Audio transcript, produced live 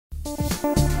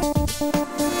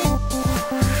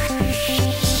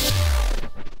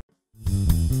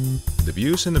The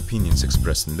views and opinions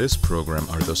expressed in this program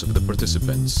are those of the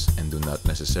participants and do not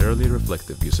necessarily reflect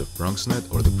the views of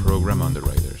BronxNet or the program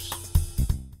underwriters.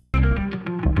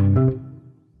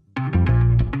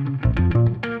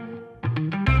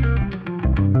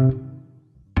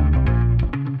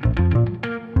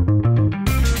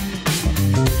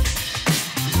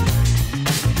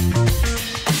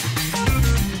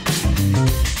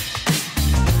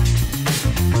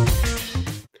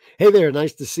 Hey there,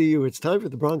 nice to see you. It's time for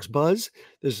the Bronx Buzz.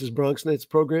 This is BronxNet's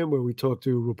program where we talk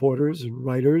to reporters and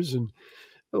writers and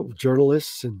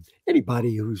journalists and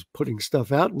anybody who's putting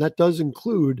stuff out. And that does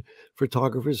include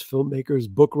photographers, filmmakers,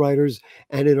 book writers.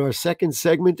 And in our second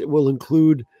segment, it will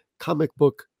include comic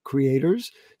book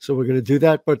creators. So we're going to do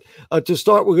that. But to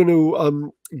start, we're going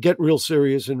to get real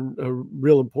serious and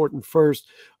real important first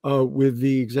with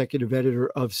the executive editor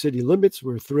of City Limits.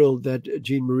 We're thrilled that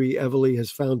Jeanmarie Evelly has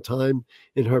found time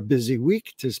in her busy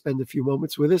week to spend a few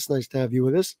moments with us. Nice to have you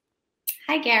with us.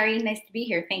 Hi, Gary. Nice to be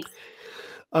here. Thanks.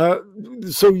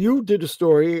 So you did a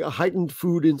story, a heightened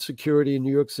food insecurity in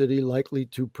New York City likely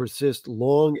to persist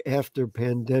long after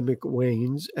pandemic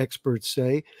wanes, experts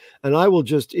say. And I will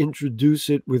just introduce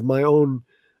it with my own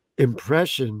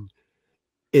impression.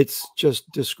 It's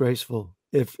just disgraceful.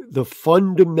 If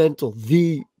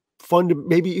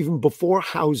maybe even before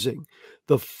housing,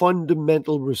 the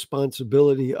fundamental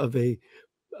responsibility of a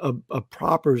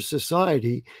proper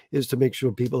society is to make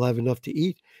sure people have enough to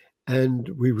eat. And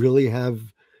we really have,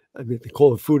 I mean, they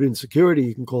call it food insecurity.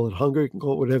 You can call it hunger. You can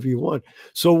call it whatever you want.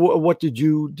 So what did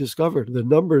you discover? The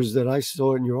numbers that I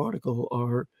saw in your article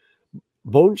are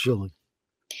bone chilling.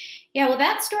 Yeah, well,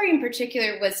 that story in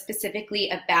particular was specifically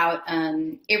about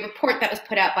a report that was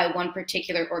put out by one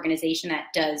particular organization that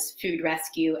does food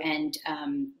rescue, and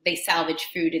they salvage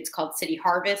food. It's called City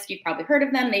Harvest. You've probably heard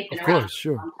of them. They've been around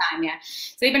for a long time. Yeah,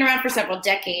 so they've been around for several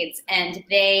decades, and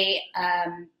they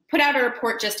put out a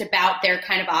report just about their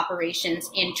kind of operations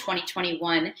in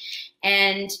 2021.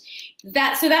 And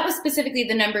that was specifically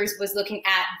the numbers, was looking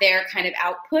at their kind of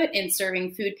output in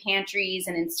serving food pantries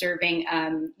and in serving,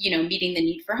 meeting the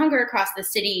need for hunger across the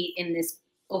city in this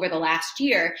over the last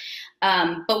year.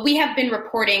 But we have been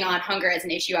reporting on hunger as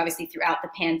an issue, obviously, throughout the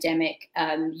pandemic,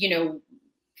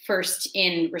 first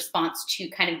in response to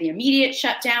kind of the immediate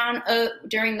shutdown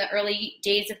during the early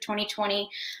days of 2020,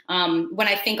 when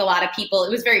I think a lot of people, it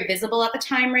was very visible at the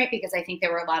time, right? Because I think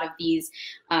there were a lot of these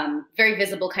very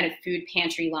visible kind of food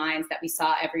pantry lines that we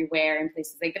saw everywhere in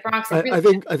places like the Bronx. I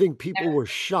think people were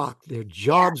shocked. Their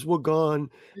jobs were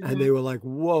gone, and they were like,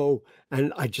 whoa,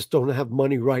 and I just don't have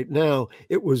money right now.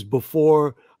 It was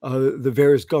before the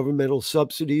various governmental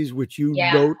subsidies, which you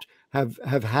note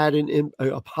have had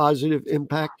a positive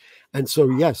impact. And so,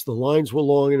 yes, the lines were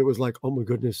long, and it was like, oh my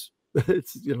goodness,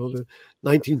 it's, the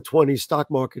 1920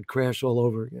 stock market crash all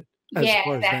over again.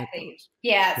 Exactly.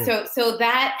 So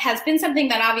that has been something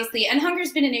that obviously, and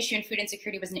hunger's been an issue, and food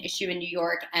insecurity was an issue in New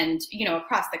York and,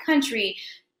 across the country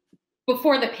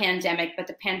before the pandemic, but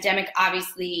the pandemic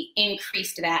obviously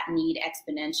increased that need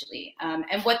exponentially.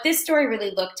 And what this story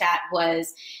really looked at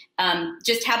was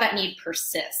just how that need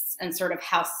persists and sort of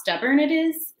how stubborn it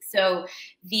is. So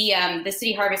the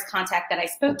City Harvest contact that I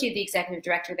spoke to, the executive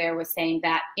director there, was saying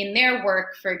that in their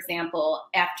work, for example,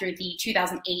 after the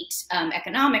 2008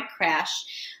 economic crash,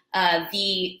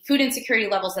 the food insecurity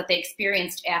levels that they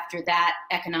experienced after that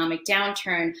economic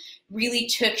downturn really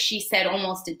took, she said,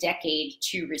 almost a decade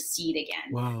to recede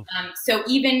again. Wow. So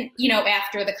even,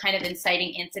 after the kind of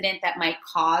inciting incident that might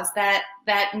cause that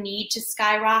need to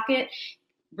skyrocket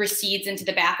recedes into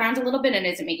the background a little bit and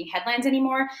isn't making headlines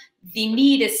anymore, the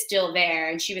need is still there.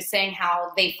 And she was saying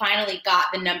how they finally got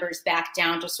the numbers back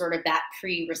down to sort of that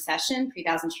pre-recession,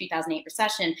 2008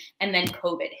 recession, and then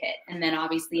COVID hit. And then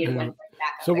obviously it went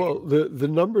back up. So, well, the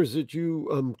numbers that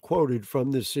you quoted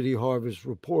from the City Harvest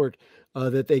report,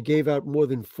 that they gave out more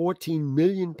than 14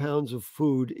 million pounds of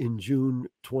food in June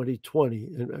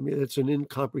 2020. And I mean, that's an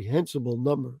incomprehensible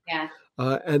number. Yeah.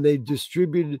 And they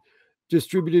distributed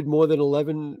more than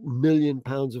 11 million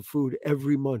pounds of food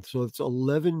every month. So it's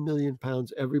 11 million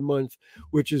pounds every month,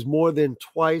 which is more than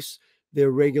twice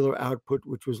their regular output,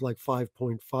 which was like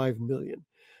 5.5 million.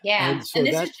 Yeah, and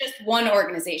this is just one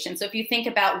organization. So if you think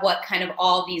about what kind of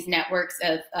all these networks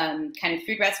of kind of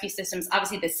food rescue systems,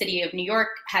 obviously the city of New York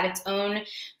had its own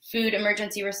food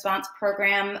emergency response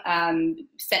program,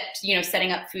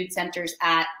 setting up food centers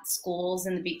at schools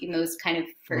in those kind of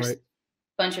first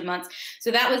bunch of months. So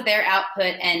that was their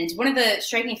output. And one of the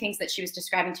striking things that she was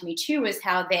describing to me too was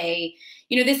how they,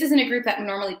 this isn't a group that would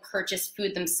normally purchase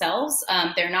food themselves.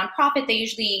 They're a nonprofit. They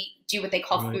usually do what they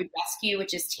call food rescue,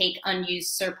 which is take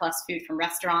unused surplus food from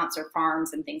restaurants or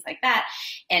farms and things like that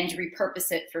and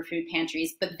repurpose it for food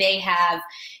pantries. But they have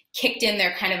kicked in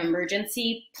their kind of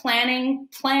emergency planning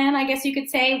plan, I guess you could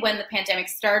say, when the pandemic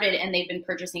started, and they've been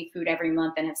purchasing food every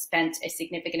month and have spent a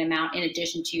significant amount in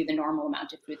addition to the normal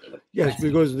amount of food they would. Yes,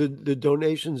 because the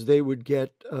donations they would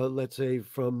get, let's say,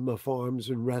 from farms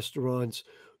and restaurants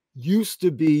used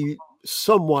to be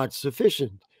somewhat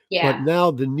sufficient. Yeah. But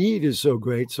now the need is so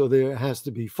great, so there has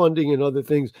to be funding and other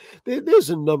things. There's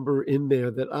a number in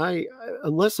there that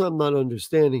unless I'm not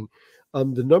understanding,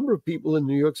 the number of people in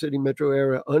New York City metro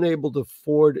area unable to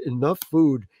afford enough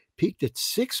food peaked at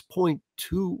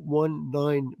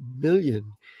 6.219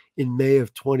 million in May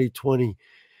of 2020.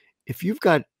 If you've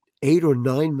got 8 or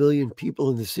 9 million people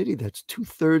in the city, that's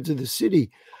 2/3 of the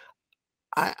city.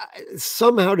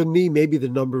 Somehow to me, maybe the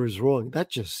number is wrong. That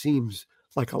just seems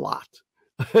like a lot.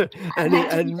 and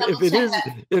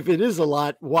if it is a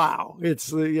lot, wow,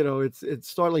 it's it's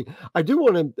startling. I do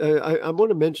want to I want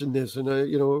to mention this, and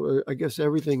I guess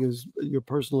everything is your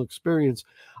personal experience.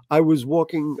 I was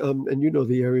walking, and you know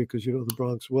the area because you know the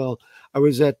Bronx well. I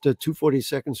was at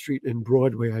 242nd Street and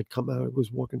Broadway. I'd come out. I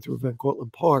was walking through Van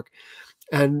Cortlandt Park,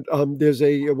 and there's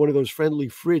one of those friendly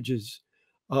fridges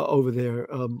over there,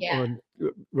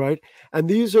 right? And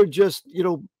these are just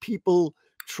people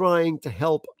trying to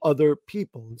help other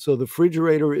people. So the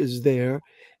refrigerator is there,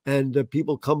 and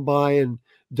people come by and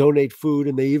donate food,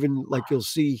 and they even, like you'll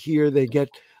see here, they get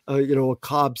a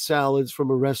Cobb salads from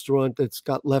a restaurant that's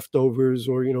got leftovers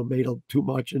or made too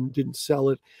much and didn't sell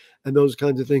it, and those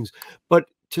kinds of things. But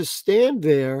to stand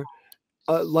there,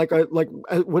 like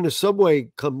when a subway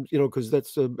comes, because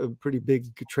that's a pretty big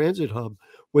transit hub,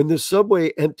 when the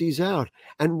subway empties out,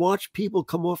 and watch people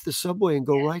come off the subway and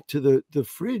go right to the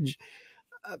fridge.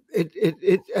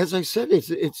 It as I said,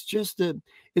 it's just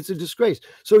it's a disgrace.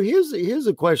 So here's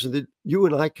a question that you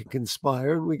and I can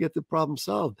conspire and we get the problem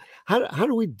solved. How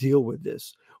do we deal with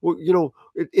this? Well,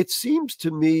 it seems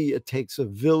to me it takes a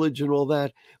village and all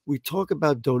that. We talk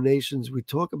about donations, we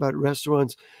talk about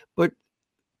restaurants, but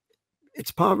it's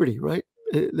poverty, right?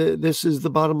 This is the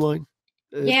bottom line.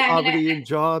 Poverty and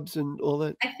jobs and all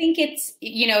that. I think it's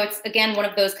again one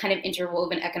of those kind of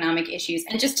interwoven economic issues.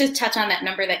 And just to touch on that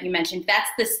number that you mentioned, that's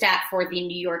the stat for the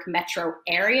New York metro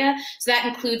area. So that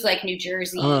includes like New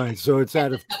Jersey. All right, so it's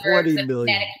out of 20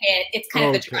 million. It's kind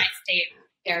of the tri-state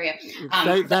area.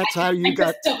 That's how you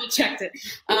got. Just double checked it.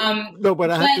 No,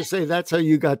 but I have to say that's how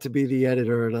you got to be the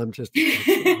editor, and I'm just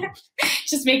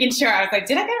just making sure. I was like,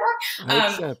 did I get it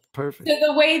wrong? Perfect. So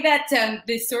the way that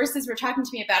the sources were talking to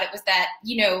me about it was that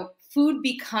food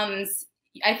becomes.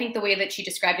 I think the way that she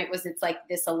described it was it's like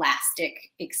this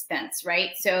elastic expense, right?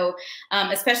 So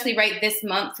especially right this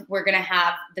month, we're going to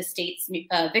have the state's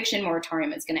eviction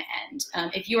moratorium is going to end.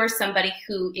 If you are somebody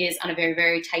who is on a very,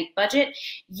 very tight budget,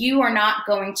 you are not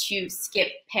going to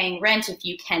skip paying rent if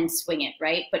you can swing it,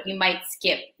 right? But you might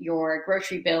skip your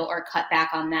grocery bill or cut back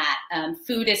on that.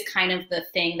 Food is kind of the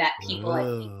thing that people, I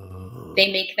think, they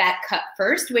make that cut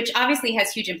first, which obviously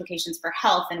has huge implications for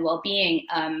health and well-being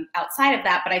outside of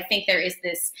that. But I think there is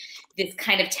this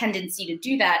kind of tendency to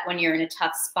do that when you're in a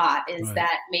tough spot, is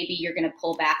that maybe you're going to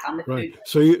pull back on the food.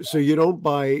 So you don't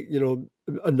buy,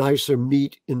 a nicer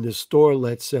meat in the store,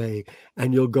 let's say,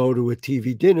 and you'll go to a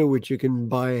TV dinner, which you can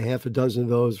buy a half a dozen of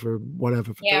those for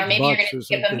whatever. For or maybe you're going to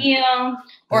skip a meal,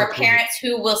 or parents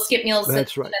who will skip meals so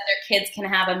that their kids can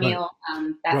have a meal,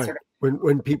 that sort of.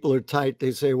 When people are tight,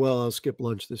 they say, well, I'll skip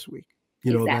lunch this week.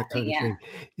 That kind of thing.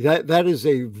 That is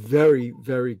a very,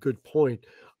 very good point.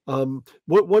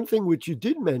 One thing which you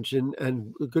did mention,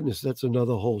 and goodness, that's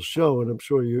another whole show, and I'm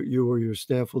sure you or your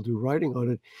staff will do writing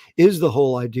on it, is the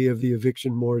whole idea of the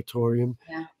eviction moratorium.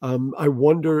 Yeah. I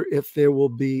wonder if there will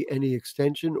be any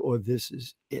extension, or this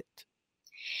is it.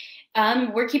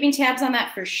 We're keeping tabs on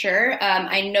that for sure.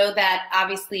 I know that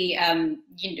obviously,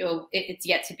 it's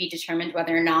yet to be determined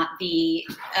whether or not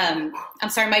I'm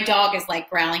sorry, my dog is like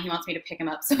growling. He wants me to pick him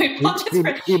up. So I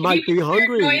apologize he might be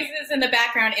hungry. Noises in the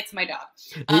background. It's my dog.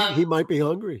 He might be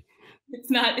hungry. It's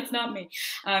not me.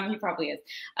 He probably is.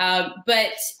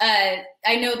 But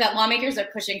I know that lawmakers are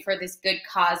pushing for this good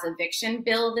cause eviction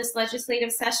bill this legislative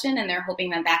session, and they're hoping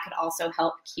that that could also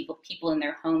help keep people in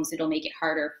their homes. It'll make it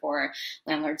harder for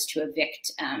landlords to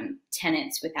evict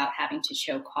tenants without having to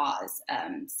show cause.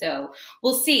 So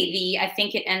we'll see. I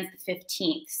think it ends the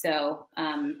 15th. So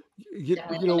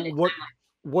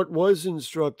what was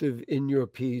instructive in your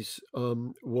piece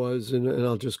was, and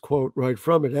I'll just quote right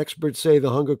from it, experts say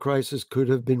the hunger crisis could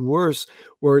have been worse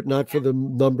were it not for the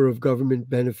number of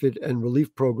government benefit and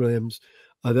relief programs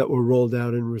that were rolled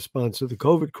out in response to the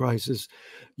COVID crisis.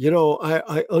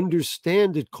 I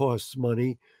understand it costs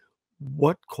money.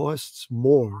 What costs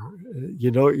more?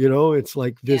 It's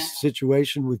like this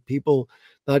situation with people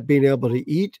not being able to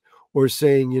eat, or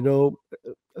saying,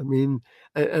 I mean,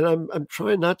 and I'm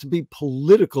trying not to be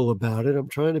political about it. I'm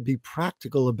trying to be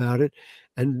practical about it.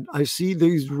 And I see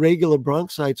these regular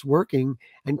Bronxites working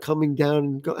and coming down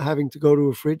and having to go to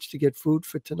a fridge to get food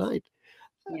for tonight.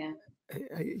 Yeah.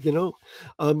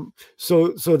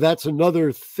 So that's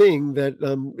another thing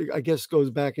that I guess goes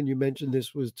back, and you mentioned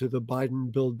this was to the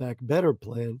Biden Build Back Better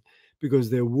plan, because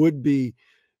there would be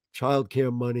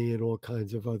childcare money and all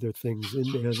kinds of other things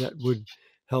in there that would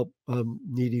help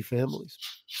needy families.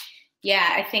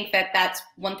 Yeah, I think that's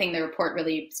one thing the report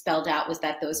really spelled out, was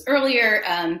that those earlier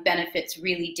benefits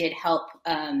really did help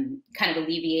kind of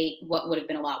alleviate what would have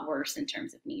been a lot worse in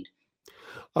terms of need.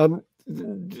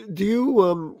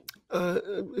 Do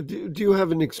you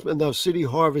have now City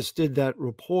Harvest did that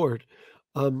report.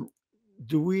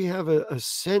 Do we have a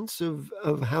sense of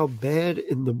how bad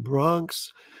in the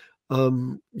Bronx? I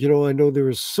know there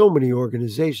are so many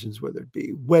organizations, whether it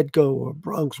be WEDCO or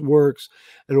Bronx Works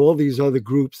and all these other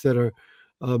groups that are,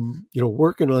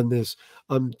 working on this.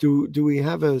 Do we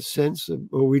have a sense of,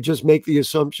 or we just make the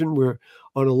assumption we're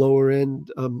on a lower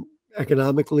end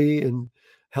economically and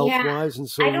health-wise, and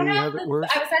so we have it worse?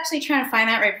 I was actually trying to find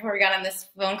that right before we got on this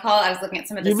phone call. I was looking at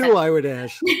some of the You knew I would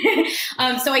ask. So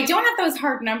I don't have those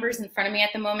hard numbers in front of me at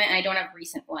the moment, and I don't have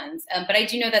recent ones. But I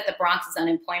do know that the Bronx's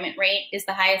unemployment rate is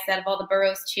the highest out of all the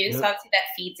boroughs too. Yep. So obviously that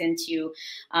feeds into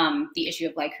the issue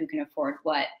of like who can afford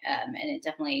what. And it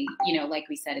definitely, like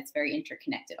we said, it's very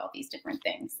interconnected, all these different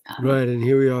things. Right. And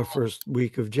here we are, first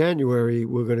week of January.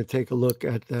 We're going to take a look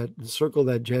at that and circle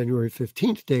that January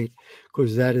 15th date,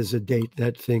 because that is a date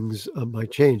that things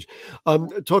might change.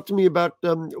 Talk to me about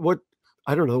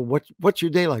what's your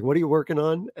day like? What are you working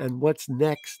on, and what's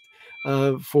next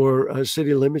for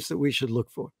city limits that we should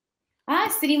look for?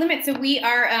 City limits. So we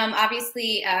are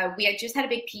obviously, we just had a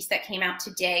big piece that came out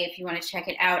today. If you want to check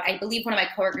it out, I believe one of my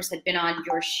coworkers had been on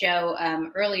your show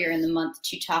earlier in the month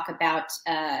to talk about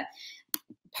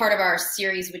part of our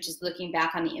series, which is looking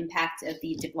back on the impact of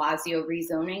the de Blasio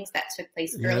rezonings that took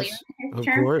place earlier in his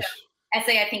term. Of course.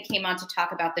 SA, I think, came on to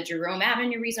talk about the Jerome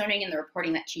Avenue rezoning and the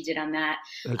reporting that she did on that.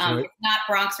 That's right. It's not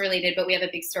Bronx related, but we have a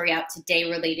big story out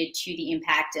today related to the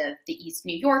impact of the East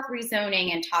New York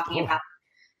rezoning and talking about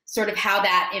sort of how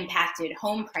that impacted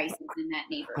home prices in that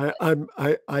neighborhood.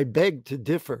 I beg to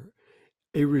differ.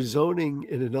 A rezoning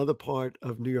in another part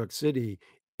of New York City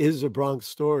is a Bronx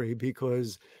story,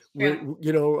 because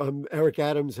Eric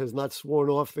Adams has not sworn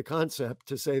off the concept,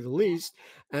 to say the least,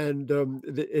 and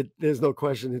there's no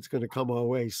question it's going to come our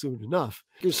way soon enough.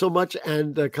 Thank you so much.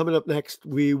 And coming up next,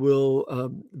 we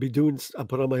will be doing, I'll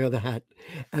put on my other hat,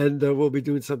 and we'll be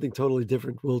doing something totally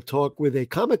different. We'll talk with a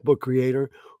comic book creator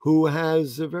who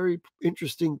has a very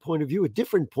interesting point of view, a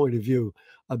different point of view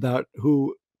about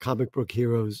who comic book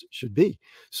heroes should be.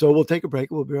 So we'll take a break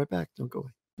and we'll be right back. Don't go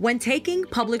away. When taking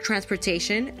public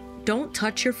transportation, don't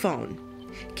touch your phone.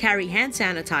 Carry hand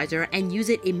sanitizer and use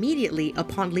it immediately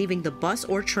upon leaving the bus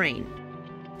or train.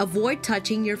 Avoid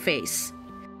touching your face.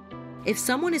 If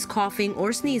someone is coughing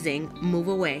or sneezing, move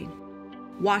away.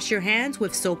 Wash your hands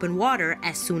with soap and water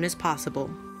as soon as possible.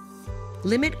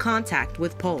 Limit contact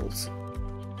with poles.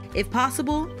 If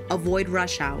possible, avoid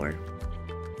rush hour.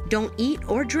 Don't eat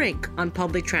or drink on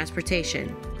public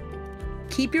transportation.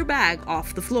 Keep your bag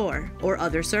off the floor or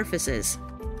other surfaces.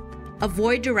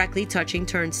 Avoid directly touching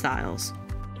turnstiles.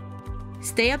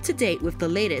 Stay up to date with the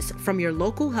latest from your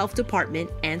local health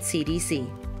department and CDC.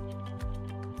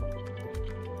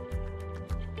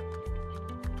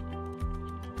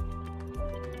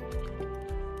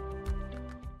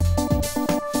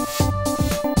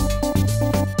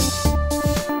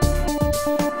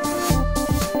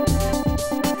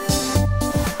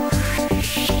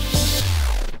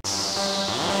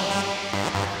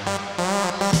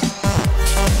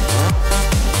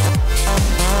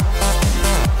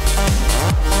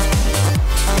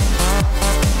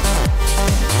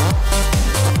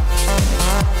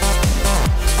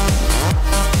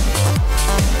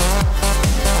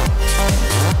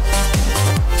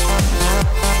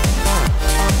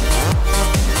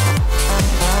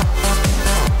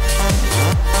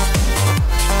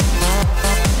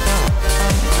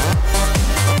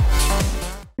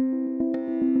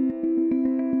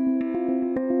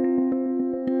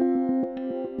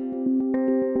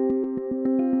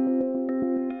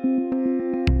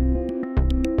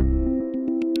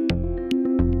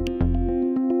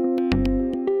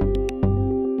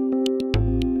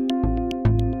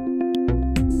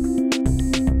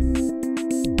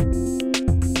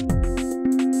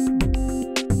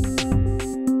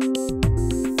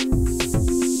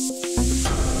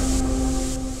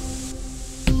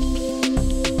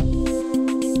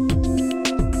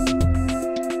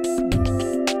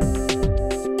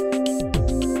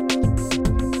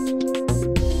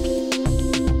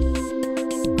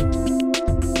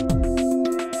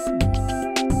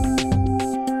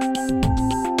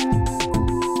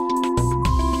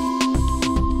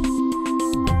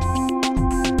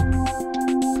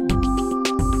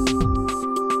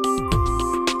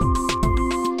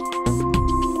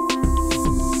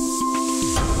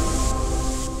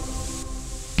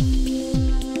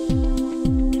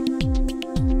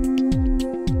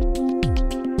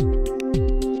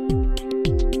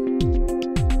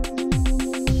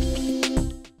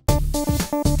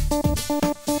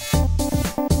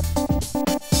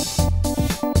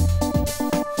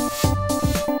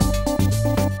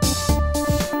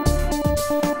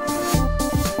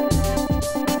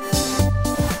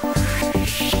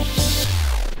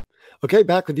 Okay,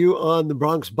 back with you on the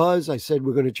Bronx Buzz. I said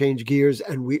we're going to change gears,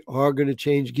 and we are going to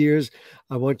change gears.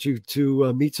 I want you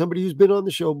to meet somebody who's been on the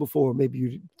show before. Maybe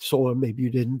you saw him, maybe you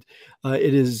didn't.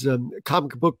 It is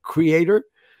comic book creator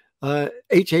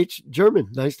H.H. German.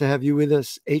 Nice to have you with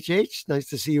us, H.H. Nice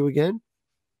to see you again.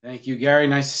 Thank you, Gary.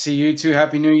 Nice to see you too.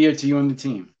 Happy New Year to you and the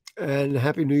team. And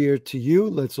Happy New Year to you.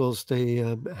 Let's all stay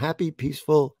happy,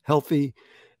 peaceful, healthy,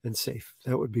 and safe.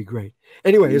 That would be great.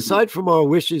 Anyway, aside from our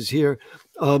wishes here,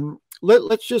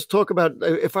 let's just talk about,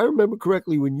 if I remember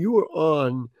correctly, when you were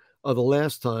on the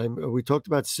last time, we talked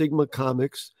about Sigma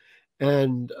Comics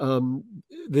and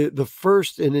the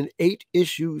first in an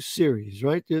 8-issue series,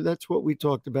 right? That's what we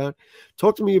talked about.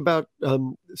 Talk to me about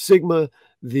Sigma,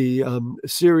 the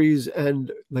series,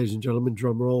 and ladies and gentlemen,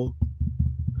 drum roll.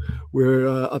 We're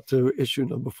up to issue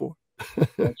number 4.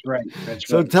 That's right. That's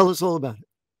so right. Tell us all about it.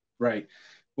 Right.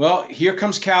 Well, Here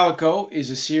Comes Calico is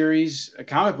a series, a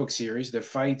comic book series that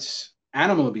fights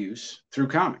animal abuse through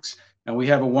comics. And we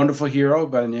have a wonderful hero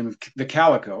by the name of the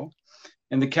Calico.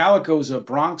 And the Calico is a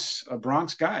Bronx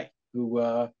guy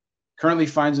who currently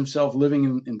finds himself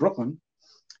living in Brooklyn.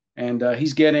 And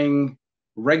he's getting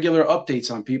regular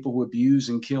updates on people who abuse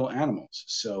and kill animals.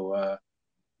 So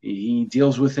he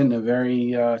deals with it in a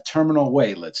very terminal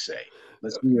way, let's say.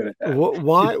 Let's leave it at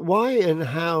that. Why and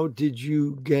how did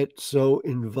you get so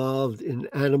involved in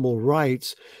animal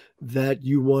rights that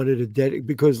you wanted to dedicate?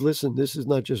 Because listen, this is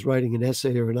not just writing an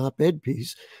essay or an op-ed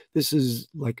piece. This is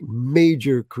like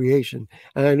major creation.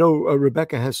 And I know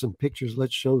Rebecca has some pictures.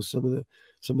 Let's show some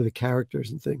of the characters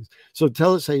and things. So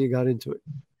tell us how you got into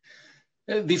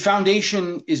it. The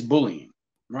foundation is bullying.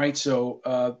 Right.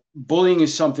 So bullying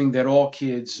is something that all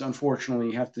kids,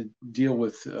 unfortunately, have to deal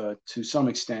with to some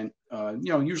extent.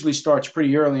 Usually starts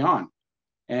pretty early on.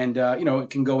 And, it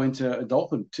can go into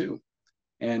adulthood, too.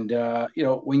 And,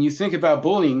 when you think about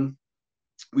bullying,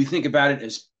 we think about it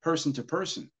as person to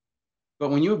person. But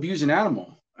when you abuse an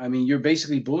animal, I mean, you're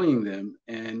basically bullying them.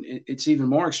 And it's even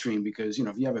more extreme because,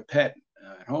 if you have a pet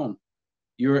at home,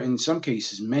 you're in some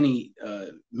cases many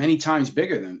times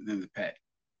bigger than the pet.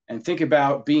 And think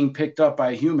about being picked up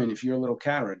by a human if you're a little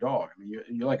cat or a dog. I mean,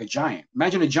 you're like a giant.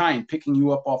 Imagine a giant picking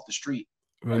you up off the street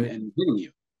and hitting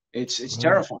you. It's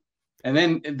terrifying. And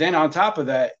then on top of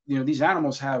that, these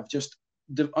animals have just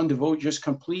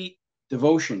complete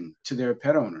devotion to their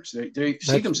pet owners. They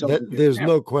see themselves. There's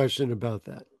no question about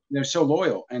that. They're so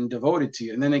loyal and devoted to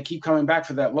you, and then they keep coming back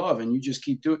for that love, and you just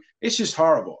keep doing. It's just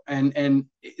horrible. And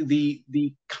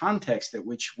the context at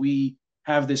which we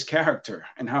have this character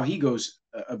and how he goes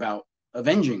about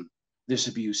avenging this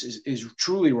abuse is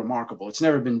truly remarkable. It's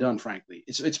never been done, frankly.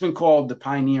 It's been called the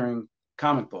pioneering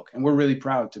comic book, and we're really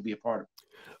proud to be a part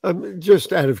of it.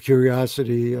 Just out of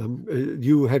curiosity,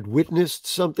 you had witnessed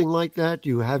something like that?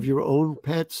 You have your own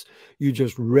pets? You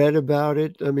just read about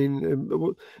it? I mean,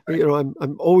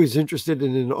 I'm always interested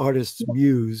in an artist's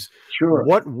muse. Sure.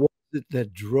 What was it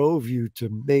that drove you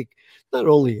to make not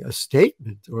only a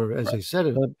statement, or as I said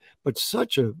it, but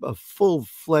such a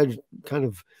full-fledged kind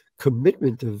of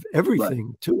commitment of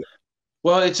everything to it?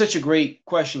 Well, it's such a great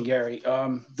question, Gary.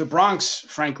 The Bronx,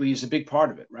 frankly, is a big part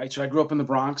of it, right? So I grew up in the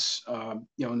Bronx, in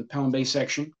the Pelham Bay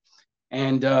section,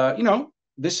 and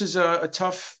this is a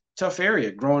tough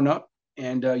area growing up,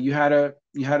 and you had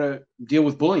to deal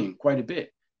with bullying quite a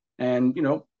bit, and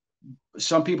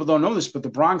some people don't know this, but the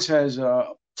Bronx has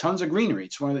tons of greenery.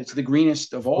 It's the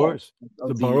greenest of all. Of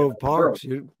the borough of parks.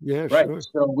 Yeah, right. Sure.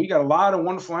 So we got a lot of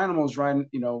wonderful animals riding,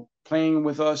 playing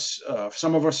with us.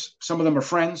 Some of them are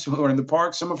friends who are in the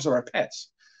park. Some of us are our pets.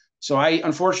 So I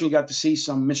unfortunately got to see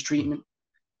some mistreatment.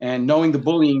 And knowing the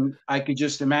bullying, I could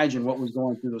just imagine what was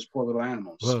going through those poor little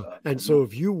animals. And so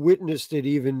if you witnessed it,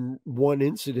 even one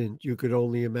incident, you could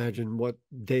only imagine what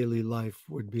daily life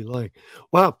would be like.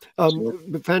 Wow.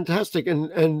 Fantastic.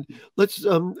 And let's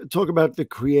talk about the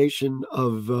creation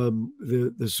of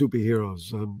the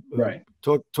superheroes. Right.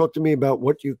 Talk to me about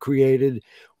what you created.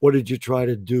 What did you try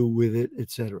to do with it,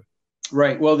 etc.?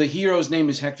 Right. Well, the hero's name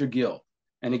is Hector Gill.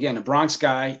 And again, a Bronx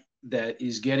guy that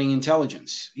is getting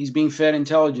intelligence. He's being fed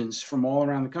intelligence from all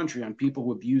around the country on people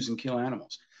who abuse and kill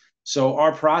animals. So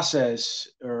our process,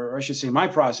 or I should say my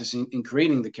process in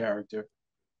creating the character,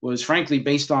 was frankly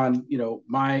based on,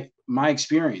 my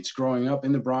experience growing up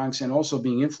in the Bronx and also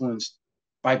being influenced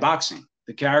by boxing.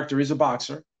 The character is a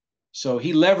boxer. So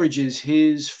he leverages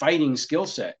his fighting skill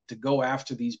set to go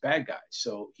after these bad guys.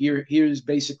 So here's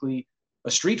basically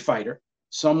a street fighter,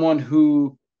 someone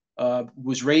who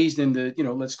was raised in the,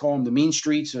 let's call them the mean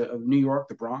streets of New York,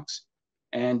 the Bronx.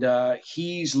 And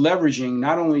he's leveraging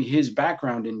not only his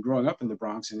background in growing up in the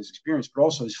Bronx and his experience, but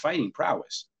also his fighting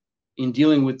prowess in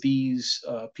dealing with these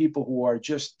people who are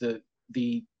just the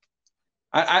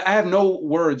I have no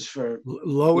words for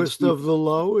lowest of the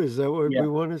low. Is that what we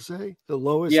want to say? The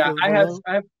lowest of the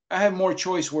low? I have more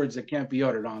choice words that can't be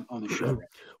uttered on the show.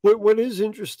 What is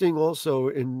interesting also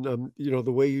in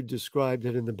the way you described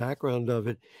it in the background of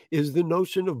it is the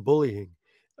notion of bullying.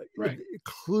 Right.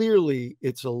 Clearly,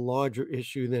 it's a larger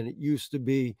issue than it used to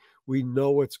be. We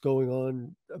know what's going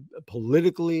on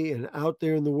politically and out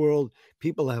there in the world.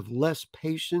 People have less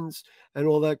patience and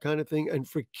all that kind of thing. And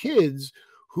for kids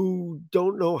who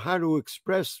don't know how to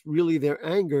express really their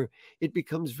anger, it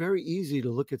becomes very easy to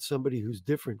look at somebody who's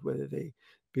different, whether they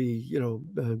be,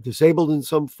 disabled in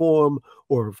some form,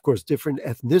 or of course, different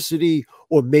ethnicity,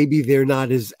 or maybe they're not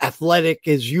as athletic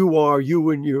as you are,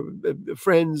 you and your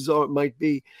friends might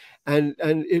be. And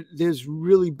there's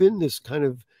really been this kind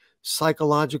of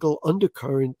psychological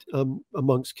undercurrent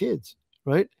amongst kids,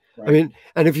 right? I mean,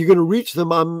 and if you're going to reach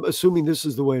them, I'm assuming this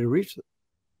is the way to reach them.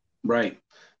 Right.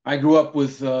 I grew up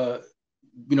with,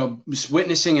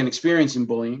 witnessing and experiencing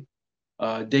bullying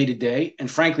day to day. And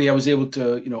frankly, I was able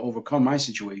to, overcome my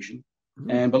situation.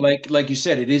 But like you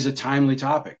said, it is a timely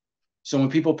topic. So when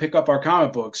people pick up our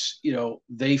comic books,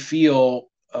 they feel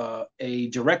a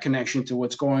direct connection to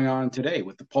what's going on today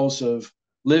with the pulse of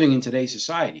living in today's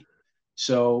society.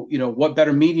 So, what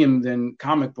better medium than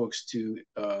comic books to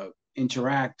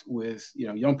interact with,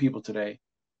 young people today?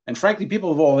 And frankly,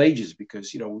 people of all ages,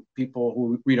 because, people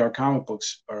who read our comic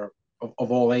books are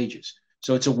of all ages.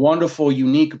 So it's a wonderful,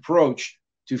 unique approach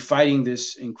to fighting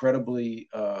this incredibly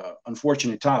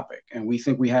unfortunate topic. And we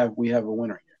think we have a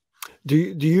winner here. Do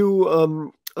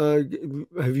you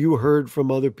have you heard from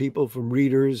other people, from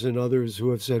readers and others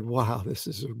who have said, wow, this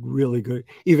is a really good,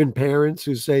 even parents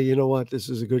who say, you know what, this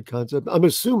is a good concept? I'm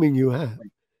assuming you have.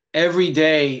 Every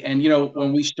day. And,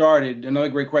 when we started, another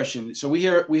great question. So we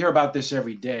hear about this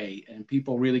every day, and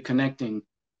people really connecting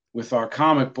with our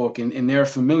comic book in their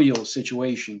familial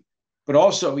situation. But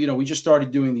also, we just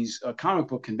started doing these comic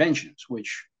book conventions,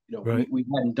 which, we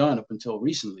hadn't done up until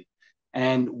recently.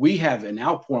 And we have an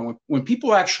outpouring. When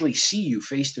people actually see you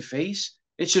face to face,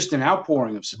 it's just an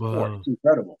outpouring of support. Wow. It's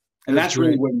incredible. And that's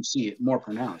really where you see it more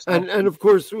pronounced. And of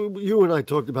course, you and I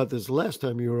talked about this last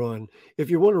time you were on. If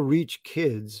you want to reach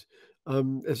kids,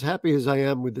 as happy as I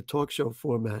am with the talk show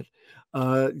format,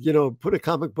 put a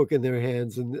comic book in their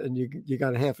hands and you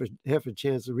got half a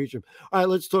chance to reach them. All right,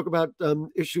 let's talk about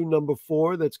issue number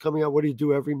 4 that's coming out. What do you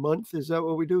do every month? Is that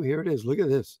what we do? Here it is. Look at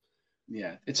this.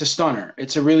 Yeah, it's a stunner.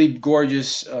 It's a really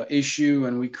gorgeous issue,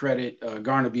 and we credit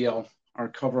Garnabiel, our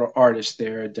cover artist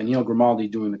there, Danielle Grimaldi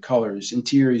doing the colors,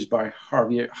 interiors by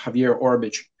Javier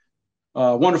Orbich.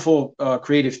 Wonderful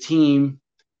creative team,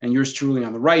 and yours truly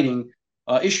on the writing.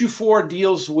 Issue 4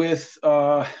 deals with,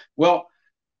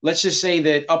 let's just say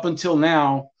that up until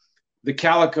now, the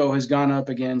Calico has gone up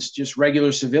against just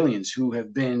regular civilians who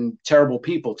have been terrible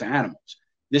people to animals.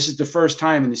 This is the first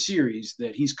time in the series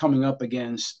that he's coming up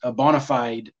against a bona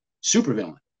fide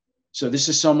supervillain. So this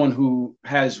is someone who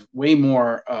has way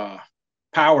more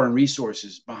power and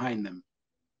resources behind them.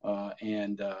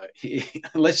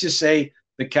 Let's just say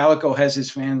the Calico has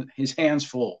his hands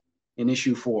full in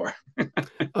issue 4.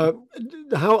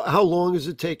 How long does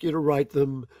it take you to write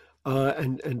them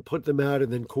and put them out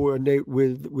and then coordinate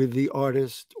with the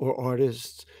artist or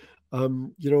artists?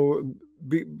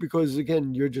 Because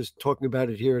again, you're just talking about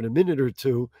it here in a minute or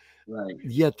two. Right.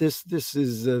 Yet this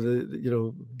is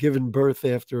given birth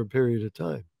after a period of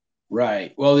time.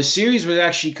 Right. Well, the series was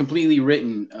actually completely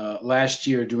written last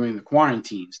year during the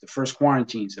quarantines, the first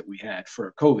quarantines that we had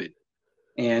for COVID.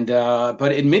 And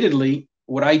but admittedly,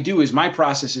 what I do is my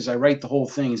process is I write the whole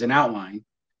thing as an outline,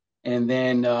 and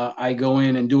then I go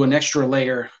in and do an extra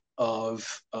layer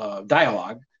of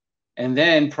dialogue. And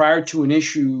then prior to an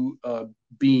issue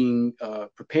being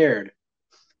prepared,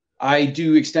 I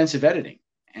do extensive editing,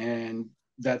 and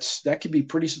that could be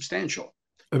pretty substantial.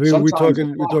 I mean, we're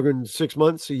talking 6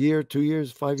 months, a year, 2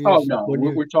 years, 5 years. Oh no,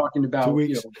 we're talking about 2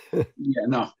 weeks.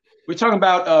 We're talking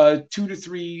about 2 to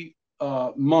 3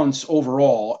 months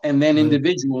overall, and then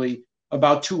individually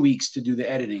about 2 weeks to do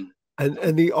the editing.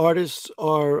 And the artists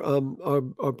are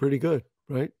pretty good,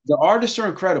 right? The artists are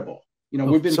incredible.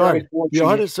 We've been very fortunate. The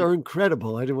artists are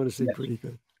incredible. I didn't want to say pretty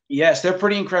good. Yes, they're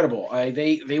pretty incredible.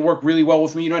 They work really well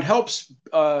with me. It helps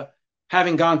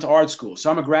having gone to art school.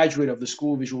 So I'm a graduate of the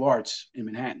School of Visual Arts in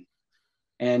Manhattan.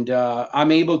 And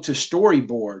I'm able to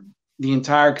storyboard the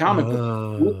entire comic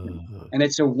book. And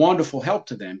it's a wonderful help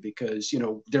to them because,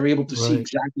 they're able to see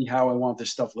exactly how I want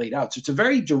this stuff laid out. So it's a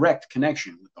very direct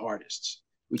connection with the artists.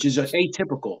 which is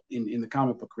atypical in the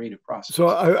comic book creative process. So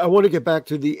I want to get back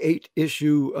to the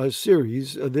 8-issue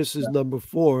series. This is number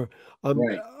 4.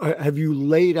 Right. Have you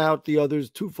laid out the others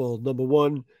twofold? Number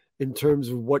 1, in terms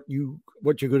of what you're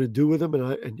going to do with them,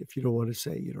 and if you don't want to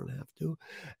say, you don't have to.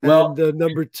 Well, and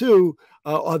number 2,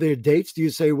 are there dates? Do you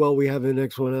say, well, we have the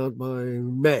next one out by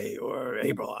May or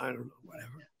April? I don't know,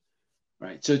 whatever.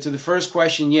 Right. So to the first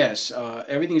question, yes,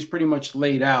 everything is pretty much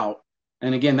laid out.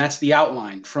 And again, that's the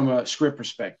outline from a script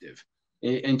perspective.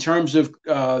 In terms of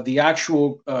the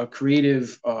actual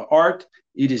creative art,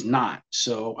 it is not.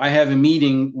 So I have a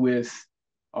meeting with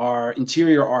our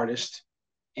interior artist,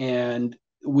 and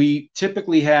we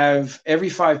typically have every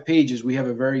 5 pages, we have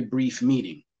a very brief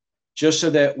meeting, just so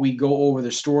that we go over the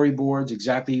storyboards,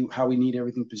 exactly how we need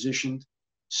everything positioned.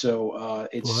 So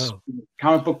it's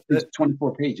comic book is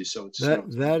 24 pages. So it's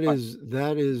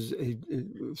that is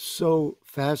so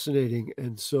fascinating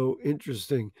and so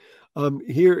interesting.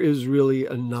 Here is really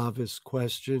a novice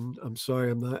question. I'm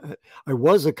sorry, I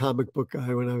was a comic book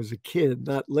guy when I was a kid,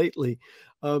 not lately.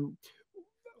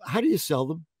 How do you sell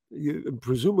them?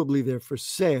 Presumably they're for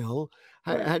sale.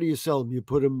 How do you sell them? You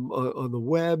put them on the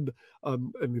web. I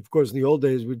mean, of course, in the old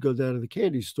days, we'd go down to the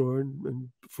candy store and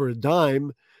for a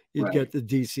dime, you'd get the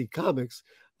DC Comics.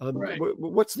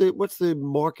 What's the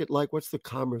market like? What's the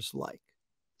commerce like?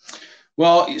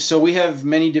 Well, so we have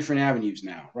many different avenues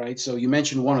now, right? So you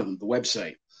mentioned one of them, the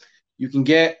website. You can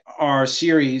get our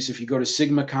series if you go to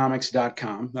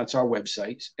sigmacomics.com. That's our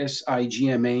website,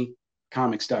 SIGMA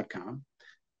comics.com.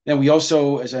 Then we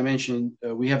also, as I mentioned,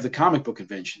 we have the comic book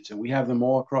conventions, and we have them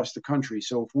all across the country.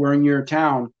 So if we're in your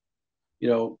town,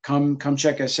 come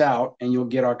check us out, and you'll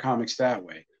get our comics that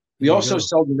way. We also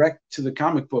sell direct to the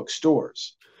comic book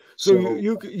stores. So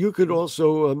you could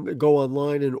also go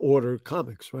online and order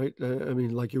comics, right? I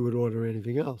mean, like you would order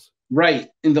anything else. Right.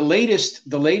 And the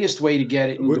latest way to get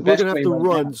it. We're going to have to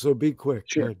run, so be quick.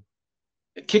 Sure.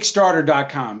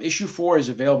 Kickstarter.com. Issue 4 is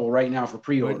available right now for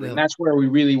pre-order. And that's where we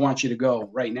really want you to go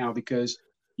right now, because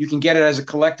you can get it as a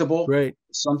collectible,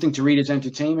 something to read as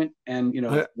entertainment. And,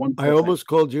 I almost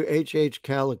called you H.H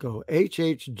Calico,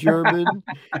 H.H German.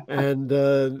 And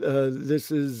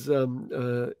this is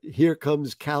Here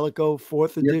Comes Calico,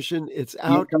 4th edition. It's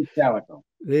out. Here Comes Calico.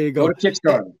 There you go. Go to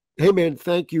Kickstarter. Hey, man,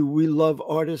 thank you. We love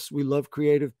artists. We love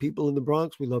creative people in the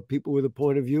Bronx. We love people with a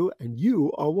point of view, and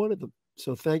you are one of them.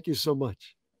 So thank you so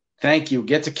much. Thank you.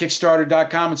 Get to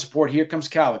Kickstarter.com and support Here Comes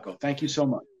Calico. Thank you so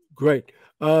much. Great.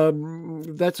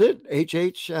 That's it.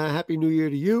 H.H., Happy New Year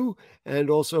to you. And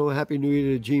also Happy New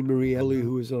Year to Jeanmarie Evelly,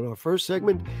 who is on our first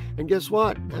segment. And guess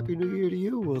what? Happy New Year to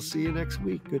you. We'll see you next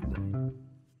week. Good night.